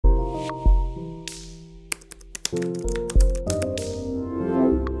Hi,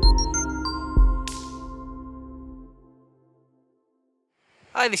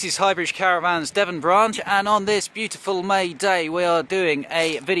 this is Highbridge Caravans Devon branch, and on this beautiful May day we are doing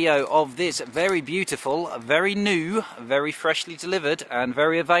a video of this very beautiful, very new, very freshly delivered and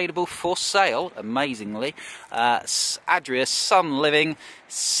very available for sale, amazingly, Adria Sun Living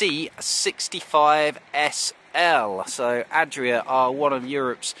C65 SL. So Adria are one of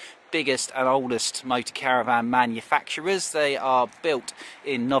Europe's biggest and oldest motor caravan manufacturers. They are built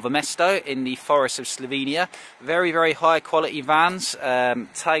in Novo Mesto in the forests of Slovenia. Very, very high quality vans,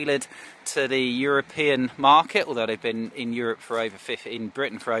 tailored to the European market, although they've been in Europe for over in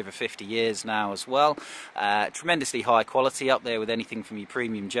Britain for over 50 years now as well. Tremendously high quality, up there with anything from your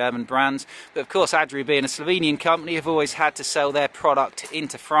premium German brands. But of course, Adria, being a Slovenian company, have always had to sell their product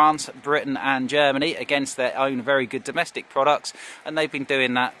into France, Britain and Germany against their own very good domestic products, and they've been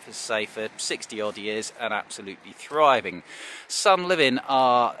doing that for, say, for 60 odd years and absolutely thriving. Sun Living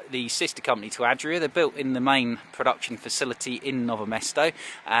are the sister company to Adria. They're built in the main production facility in Novo Mesto,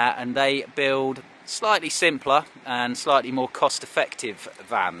 and they build slightly simpler and slightly more cost-effective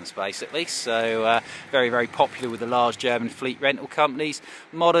vans, basically. So very, very popular with the large German fleet rental companies.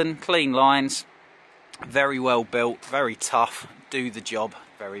 Modern, clean lines, very well built, very tough, do the job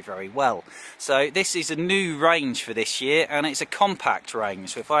very, very well. So this is a new range for this year, and it's a compact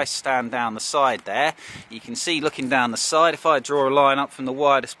range. So if I stand down the side there, you can see, looking down the side, if I draw a line up from the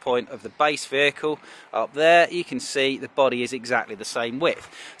widest point of the base vehicle up there, you can see the body is exactly the same width.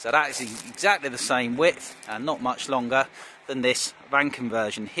 So that is exactly the same width and not much longer than this van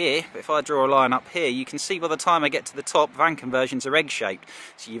conversion here. But if I draw a line up here, you can see by the time I get to the top, van conversions are egg-shaped.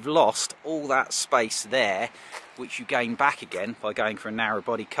 So you've lost all that space there, which you gain back again by going for a narrow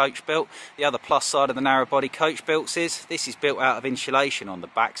body coach built. The other plus side of the narrow body coach builts is this is built out of insulation on the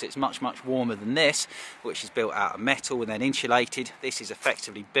back, so it's much, much warmer than this, which is built out of metal and then insulated. This is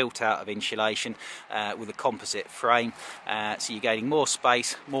effectively built out of insulation with a composite frame, so you're gaining more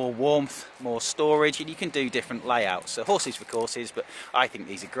space, more warmth, more storage, and you can do different layouts. So horses for courses, but I think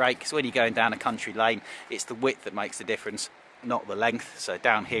these are great because when you're going down a country lane, it's the width that makes the difference, not the length. So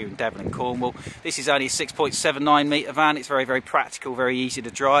down here in Devon and Cornwall, this is only a 6.79 metre van. It's very, very practical, very easy to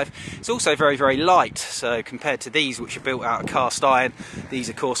drive. It's also very, very light. So compared to these, which are built out of cast iron, these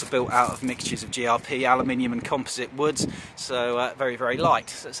of course are built out of mixtures of GRP, aluminium and composite woods. So very, very light.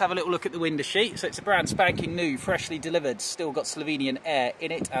 So let's have a little look at the window sheet. So it's a brand spanking new, freshly delivered, still got Slovenian air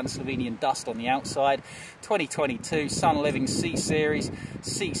in it and Slovenian dust on the outside. 2022 Sun Living C Series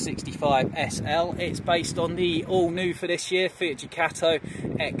C65 SL. It's based on the all new for this year Fiat Ducato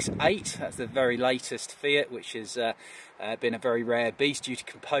X8. That's the very latest Fiat, which has been a very rare beast due to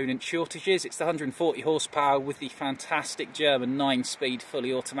component shortages. It's the 140 horsepower with the fantastic German 9-speed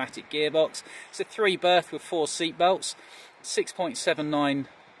fully automatic gearbox. It's a 3-berth with 4 seat belts, 6.79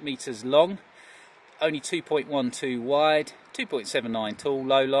 metres long, only 2.12 wide, 2.79 tall,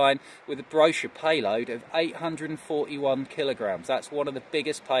 low line, with a brochure payload of 841 kilograms. That's one of the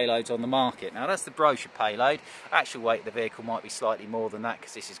biggest payloads on the market. Now that's the brochure payload. Actual weight of the vehicle might be slightly more than that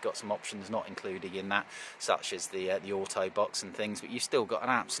because this has got some options not included in that, such as the auto box and things, but you've still got an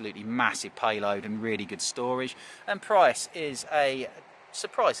absolutely massive payload and really good storage. And price is a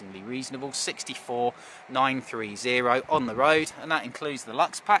surprisingly reasonable 64,930 on the road, and that includes the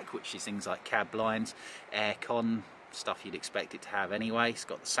Lux Pack, which is things like cab blinds, aircon, stuff you'd expect it to have anyway. It's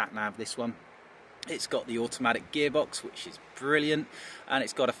got the sat nav, this one. It's got the automatic gearbox, which is brilliant, and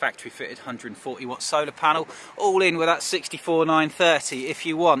it's got a factory fitted 140 watt solar panel, all in with that 64,930. If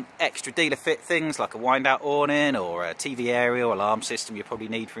you want extra dealer fit things like a wind out awning or a TV aerial alarm system you probably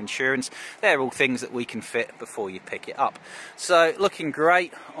need for insurance, they're all things that we can fit before you pick it up. So looking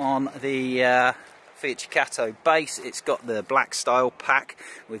great on the Fiat Ducato base. It's got the black style pack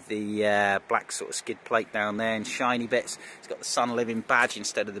with the black sort of skid plate down there and shiny bits. It's got the Sun Living badge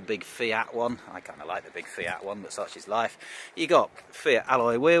instead of the big Fiat one. I kind of like the big Fiat one, but such is life. You got Fiat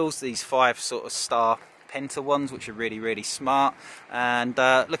alloy wheels, these 5 sort of star Penta ones, which are really, really smart, and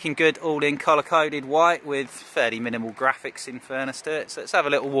looking good, all in colour coded white with fairly minimal graphics in fairness to it. So let's have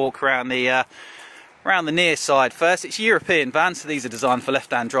a little walk around the near side first. It's a European van, so these are designed for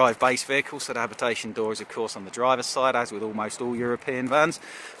left-hand drive base vehicles, so the habitation door is of course on the driver's side, as with almost all European vans.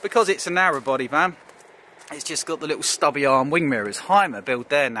 Because it's a narrow body van, it's just got the little stubby arm wing mirrors. Hymer build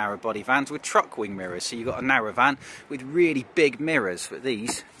their narrow body vans with truck wing mirrors, so you've got a narrow van with really big mirrors. But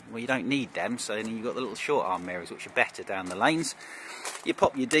these, well, you don't need them, so then you've got the little short arm mirrors, which are better down the lanes. You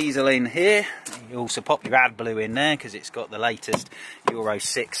pop your diesel in here, you also pop your AdBlue in there because it's got the latest Euro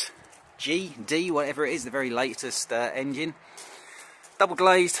 6 D, whatever it is, the very latest engine. Double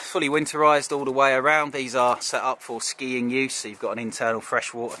glazed, fully winterised all the way around. These are set up for skiing use, so you've got an internal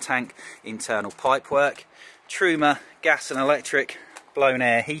freshwater tank, internal pipework, Truma gas and electric blown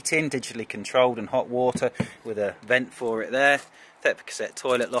air heating, digitally controlled, and hot water with a vent for it there. Cassette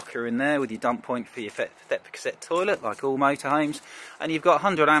toilet locker in there with your dump point for your cassette toilet, like all motorhomes. And you've got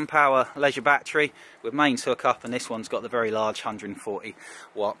 100 amp hour leisure battery with mains hookup, and this one's got the very large 140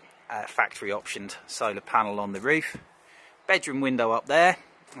 watt factory optioned solar panel on the roof. Bedroom window up there,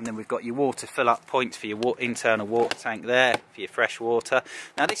 and then we've got your water fill up points for your internal water tank there for your fresh water.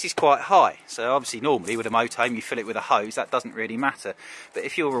 Now this is quite high, so obviously normally with a motorhome you fill it with a hose, that doesn't really matter. But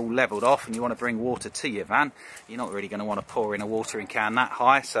if you're all levelled off and you want to bring water to your van, you're not really going to want to pour in a watering can that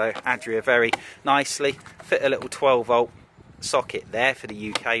high. So Adria very nicely fit a little 12 volt socket there for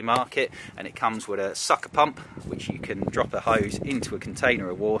the UK market, and it comes with a sucker pump which you can drop a hose into a container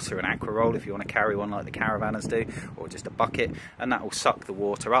of water, an aqua roll if you want to carry one like the Caravanners do, or just a bucket, and that will suck the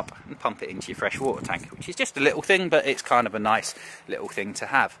water up and pump it into your fresh water tank, which is just a little thing, but it's kind of a nice little thing to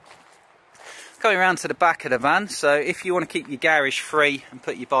have. Coming around to the back of the van, so if you want to keep your garage free and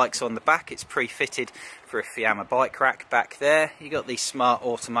put your bikes on the back, it's pre-fitted for a Fiamma bike rack back there. You've got these smart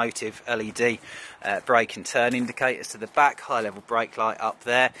automotive LED brake and turn indicators to the back, high level brake light up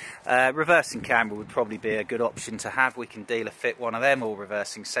there. Reversing camera would probably be a good option to have. We can dealer fit one of them, or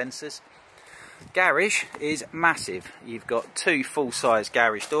reversing sensors. Garage is massive. You've got two full-size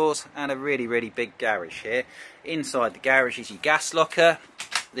garage doors and a really big garage here. Inside the garage is your gas locker.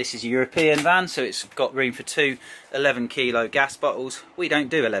 This is a European van, so it's got room for two 11 kilo gas bottles. We don't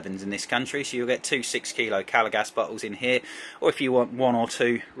do 11s in this country, so you'll get two 6 kilo Calagas bottles in here. Or if you want one or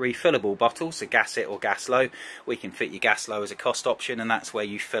two refillable bottles, so gas it or gas low, we can fit your gas low as a cost option, and that's where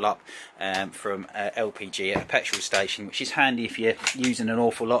you fill up from LPG at a petrol station, which is handy if you're using an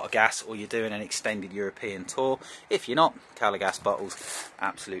awful lot of gas or you're doing an extended European tour. If you're not, Calagas bottles,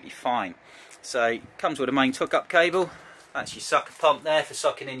 absolutely fine. So it comes with a mains hookup cable. That's your sucker pump there for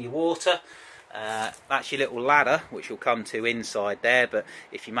sucking in your water. That's your little ladder, which you'll come to inside there, but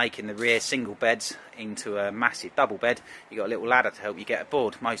if you're making the rear single beds into a massive double bed, you've got a little ladder to help you get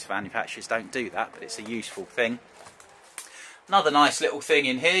aboard. Most manufacturers don't do that, but it's a useful thing. Another nice little thing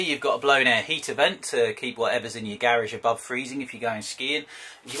in here, you've got a blown air heater vent to keep whatever's in your garage above freezing if you're going skiing.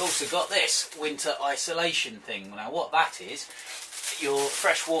 And you've also got this winter isolation thing. Now what that is, your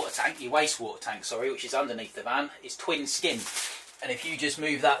fresh water tank, your wastewater tank, sorry, which is underneath the van, is twin skin. And if you just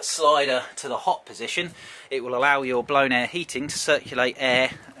move that slider to the hot position, it will allow your blown air heating to circulate air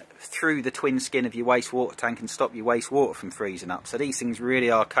through the twin skin of your wastewater tank and stop your wastewater from freezing up. So these things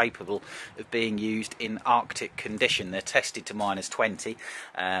really are capable of being used in Arctic condition. They're tested to -20,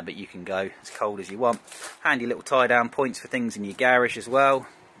 but you can go as cold as you want. Handy little tie down points for things in your garage as well.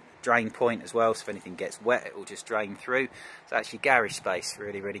 Drain point as well, so if anything gets wet it will just drain through. So that's your garage space,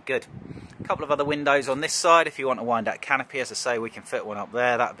 really good. A couple of other windows on this side if you want to wind that canopy. As I say, we can fit one up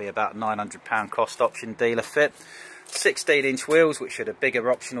there. That would be about £900 cost option, dealer fit. 16-inch wheels, which are the bigger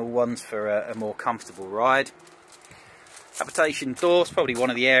optional ones for a more comfortable ride. Habitation doors, probably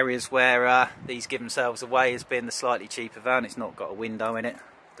one of the areas where these give themselves away as being the slightly cheaper van. It's not got a window in it.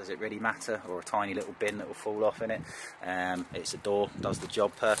 Does it really matter? Or a tiny little bin that will fall off in it. It's a door, does the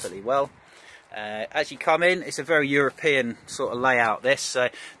job perfectly well. As you come in, it's a very European sort of layout this. So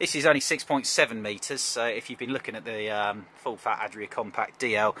this is only 6.7 metres, so if you've been looking at the full fat Adria Compact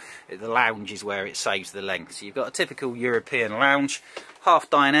DL, the lounge is where it saves the length. So you've got a typical European lounge, half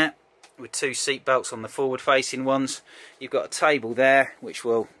dinette with two seat belts on the forward facing ones. You've got a table there which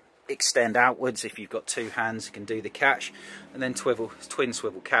will extend outwards if you've got two hands, you can do the catch, and then twin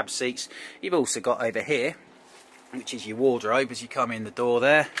swivel cab seats. You've also got over here, which is your wardrobe as you come in the door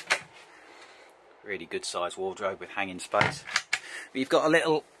there. Really good size wardrobe with hanging space. But you've got a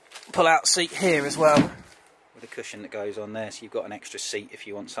little pull out seat here as well with a cushion that goes on there, so you've got an extra seat if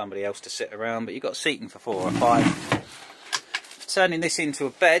you want somebody else to sit around, but you've got seating for 4 or 5. Turning this into a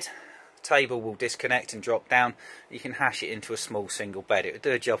bed, table will disconnect and drop down. You can hash it into a small single bed. It would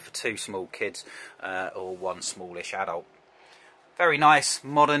do a job for 2 small kids or 1 smallish adult. Very nice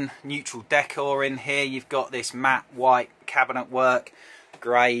modern neutral decor in here. You've got this matte white cabinet work,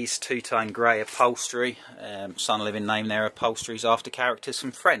 greys, 2-tone grey upholstery. Sun Living name their upholsteries after characters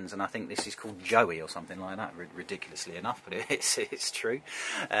from Friends, and I think this is called Joey or something like that, ridiculously enough, but it's true.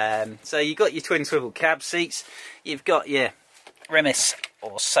 So you've got your twin swivel cab seats. You've got your Remis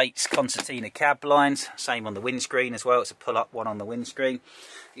or Sates concertina cab blinds, same on the windscreen as well. It's a pull-up one on the windscreen.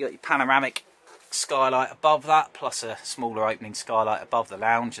 You got your panoramic skylight above that, plus a smaller opening skylight above the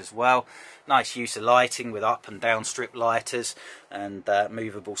lounge as well. Nice use of lighting with up and down strip lighters and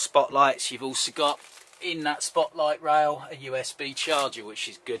movable spotlights. You've also got in that spotlight rail a USB charger, which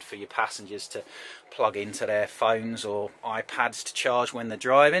is good for your passengers to plug into their phones or iPads to charge when they're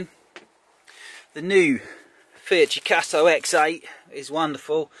driving. The new Fiat Ducato X8 is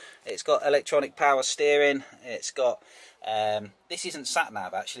wonderful. It's got electronic power steering. It's got this isn't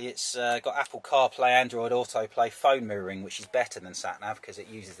sat-nav actually, it's got Apple CarPlay, Android Autoplay, phone mirroring, which is better than sat-nav because it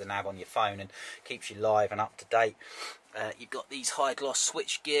uses the nav on your phone and keeps you live and up to date. You've got these high gloss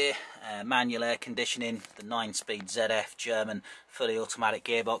switchgear, manual air conditioning, the 9-speed ZF German fully automatic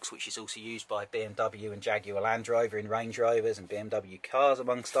gearbox, which is also used by BMW and Jaguar Land Rover in Range Rovers and BMW cars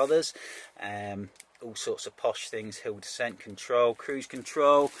amongst others. All sorts of posh things, hill descent control, cruise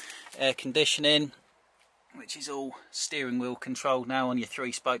control, air conditioning, which is all steering wheel controlled now on your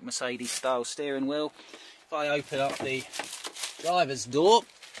 3-spoke Mercedes style steering wheel. If I open up the driver's door,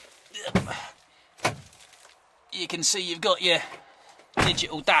 you can see you've got your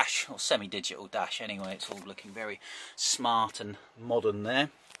digital dash, or semi-digital dash anyway. It's all looking very smart and modern there.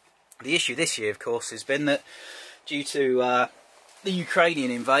 The issue this year, of course, has been that due to the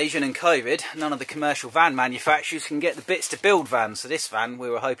Ukrainian invasion and COVID, none of the commercial van manufacturers can get the bits to build vans. So this van we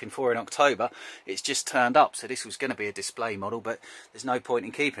were hoping for in October, it's just turned up. So this was going to be a display model, but there's no point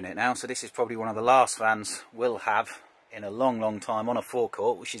in keeping it now. So this is probably one of the last vans we'll have in a long time on a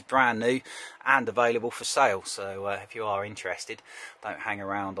forecourt, which is brand new and available for sale. So if you are interested, don't hang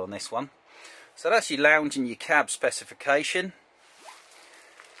around on this one. So that's your lounge and your cab specification.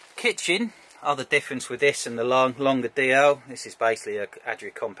 Kitchen. Other difference with this and the longer DL, this is basically a Adria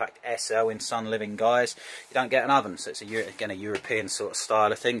Compact SL in Sun Living guise. You don't get an oven, so it's again a European sort of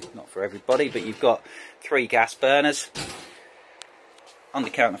style of thing, not for everybody, but you've got 3 gas burners,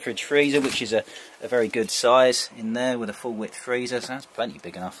 under-counter fridge freezer, which is a very good size in there with a full width freezer, so that's plenty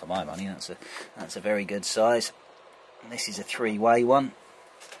big enough for my money. That's a very good size. And this is a 3-way one.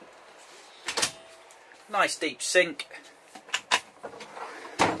 Nice deep sink.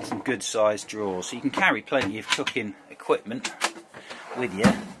 Some good sized drawers, so you can carry plenty of cooking equipment with you.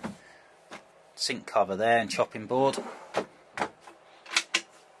 Sink cover there and chopping board. And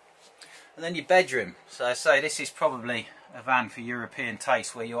then your bedroom. So I say this is probably a van for European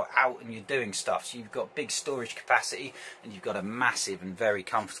taste, where you're out and you're doing stuff. So you've got big storage capacity and you've got a massive and very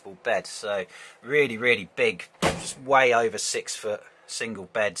comfortable bed. So really big, just way over 6 foot single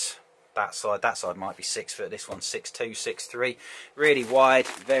beds. That side might be 6 foot, this one's 6'2", 6'3", really wide,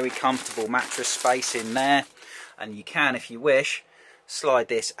 very comfortable mattress space in there. And you can, if you wish, slide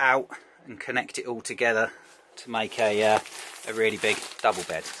this out and connect it all together to make a really big double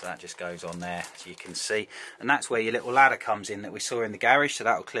bed. So that just goes on there, as you can see, and that's where your little ladder comes in that we saw in the garage, so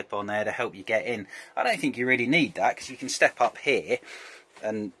that'll clip on there to help you get in. I don't think you really need that, because you can step up here,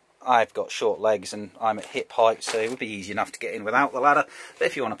 and I've got short legs and I'm at hip height, so it would be easy enough to get in without the ladder, but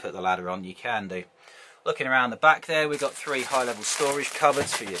if you want to put the ladder on, you can do. Looking around the back there, we've got 3 high-level storage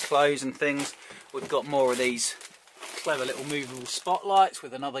cupboards for your clothes and things. We've got more of these clever little movable spotlights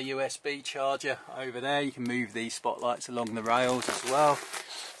with another USB charger over there. You can move these spotlights along the rails as well.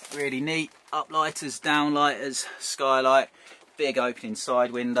 Really neat. Uplighters, downlighters, skylight, big opening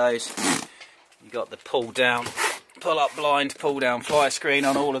side windows. You've got the pull-up blind, pull-down fly screen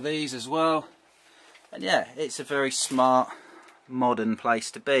on all of these as well. And yeah, it's a very smart, modern place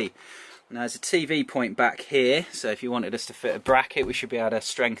to be. Now there's a TV point back here, so if you wanted us to fit a bracket, we should be able to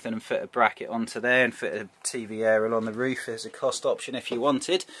strengthen and fit a bracket onto there and fit a TV aerial on the roof as a cost option if you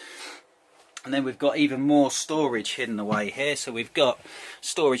wanted. And then we've got even more storage hidden away here, so we've got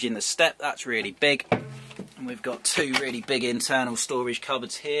storage in the step, that's really big. And we've got 2 really big internal storage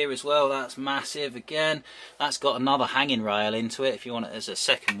cupboards here as well, that's massive again. That's got another hanging rail into it if you want it as a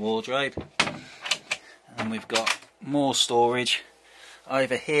second wardrobe. And we've got more storage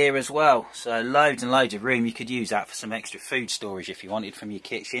over here as well, so loads and loads of room. You could use that for some extra food storage if you wanted from your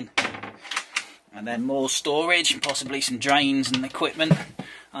kitchen. And then more storage, possibly some drains and equipment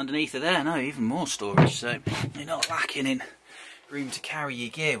underneath of there. No, even more storage, so you're not lacking in room to carry your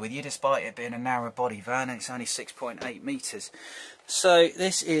gear with you, despite it being a narrow body van, and it's only 6.8 metres. So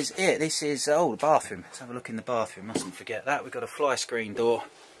this is it. This is the bathroom. Let's have a look in the bathroom, mustn't forget that. We've got a fly screen door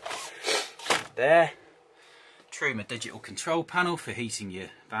there. Truma digital control panel for heating your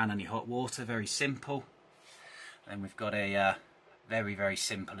van and your hot water, very simple. And we've got a very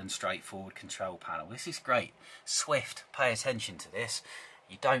simple and straightforward control panel. This is great, swift, pay attention to this.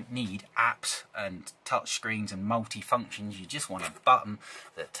 You don't need apps and touch screens and multi-functions, you just want a button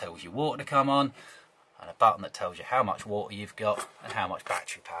that tells you water to come on, and a button that tells you how much water you've got and how much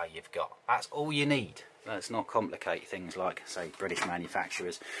battery power you've got. That's all you need. Let's not complicate things like, say, British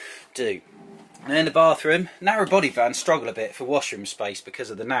manufacturers do. And in the bathroom, narrow body vans struggle a bit for washroom space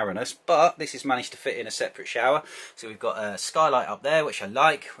because of the narrowness, but this has managed to fit in a separate shower. So we've got a skylight up there, which I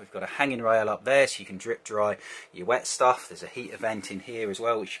like. We've got a hanging rail up there so you can drip dry your wet stuff. There's a heater vent in here as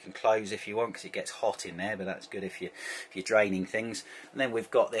well, which you can close if you want because it gets hot in there, but that's good if you're draining things. And then we've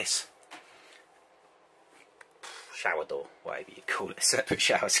got this shower door, whatever you call it, separate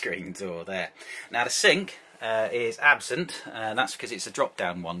shower screen door there. Now the sink is absent, and that's because it's a drop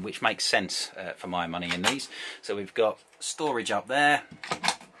down one, which makes sense for my money in these. So we've got storage up there,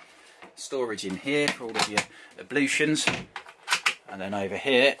 storage in here for all of your ablutions, and then over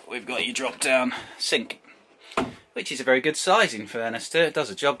here we've got your drop down sink, which is a very good size in fairness to it. It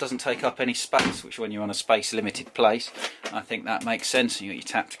does a job, doesn't take up any space, which when you're on a space limited place, I think that makes sense. And you've got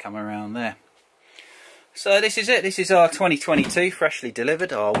your tap to come around there. So this is it. This is our 2022 freshly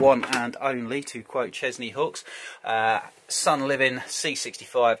delivered, our one and only, to quote Chesney Hawkes, Sun Living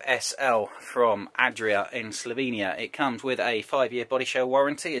C65 SL from Adria in Slovenia. It comes with a 5-year body shell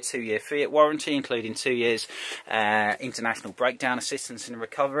warranty, a 2-year Fiat warranty, including 2 years international breakdown assistance and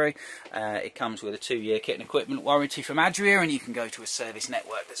recovery. It comes with a 2-year kit and equipment warranty from Adria, and you can go to a service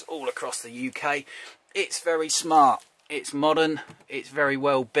network that's all across the UK. It's very smart. It's modern, it's very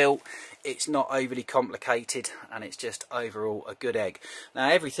well built, it's not overly complicated, and it's just overall a good egg. Now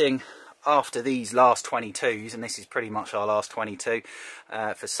everything after these last 22s, and this is pretty much our last 22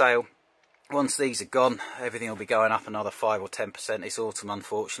 for sale, once these are gone, everything will be going up another 5 or 10% this autumn,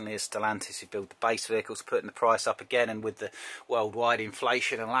 unfortunately, as Stellantis, who build the base vehicles, putting the price up again, and with the worldwide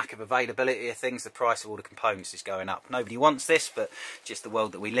inflation and lack of availability of things, the price of all the components is going up. Nobody wants this, but just the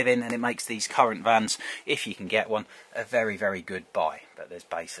world that we live in, and it makes these current vans, if you can get one, a very, very good buy. But there's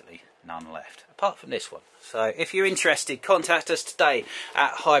basically none left, apart from this one. So if you're interested, contact us today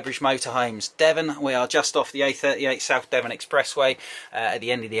at Highbridge Motorhomes, Devon. We are just off the A38 South Devon Expressway at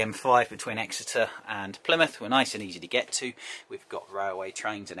the end of the M5 between Exeter and Plymouth. We're nice and easy to get to. We've got railway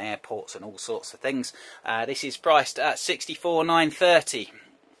trains and airports and all sorts of things. This is priced at $64,930.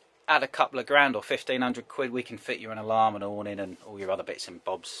 Add a couple of grand or 1,500 quid, we can fit you an alarm and awning and all your other bits and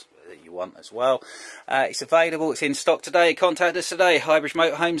bobs that you want as well. It's available, it's in stock today. Contact us today, Highbridge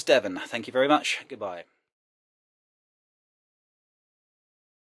Motorhomes, Devon. Thank you very much. Goodbye.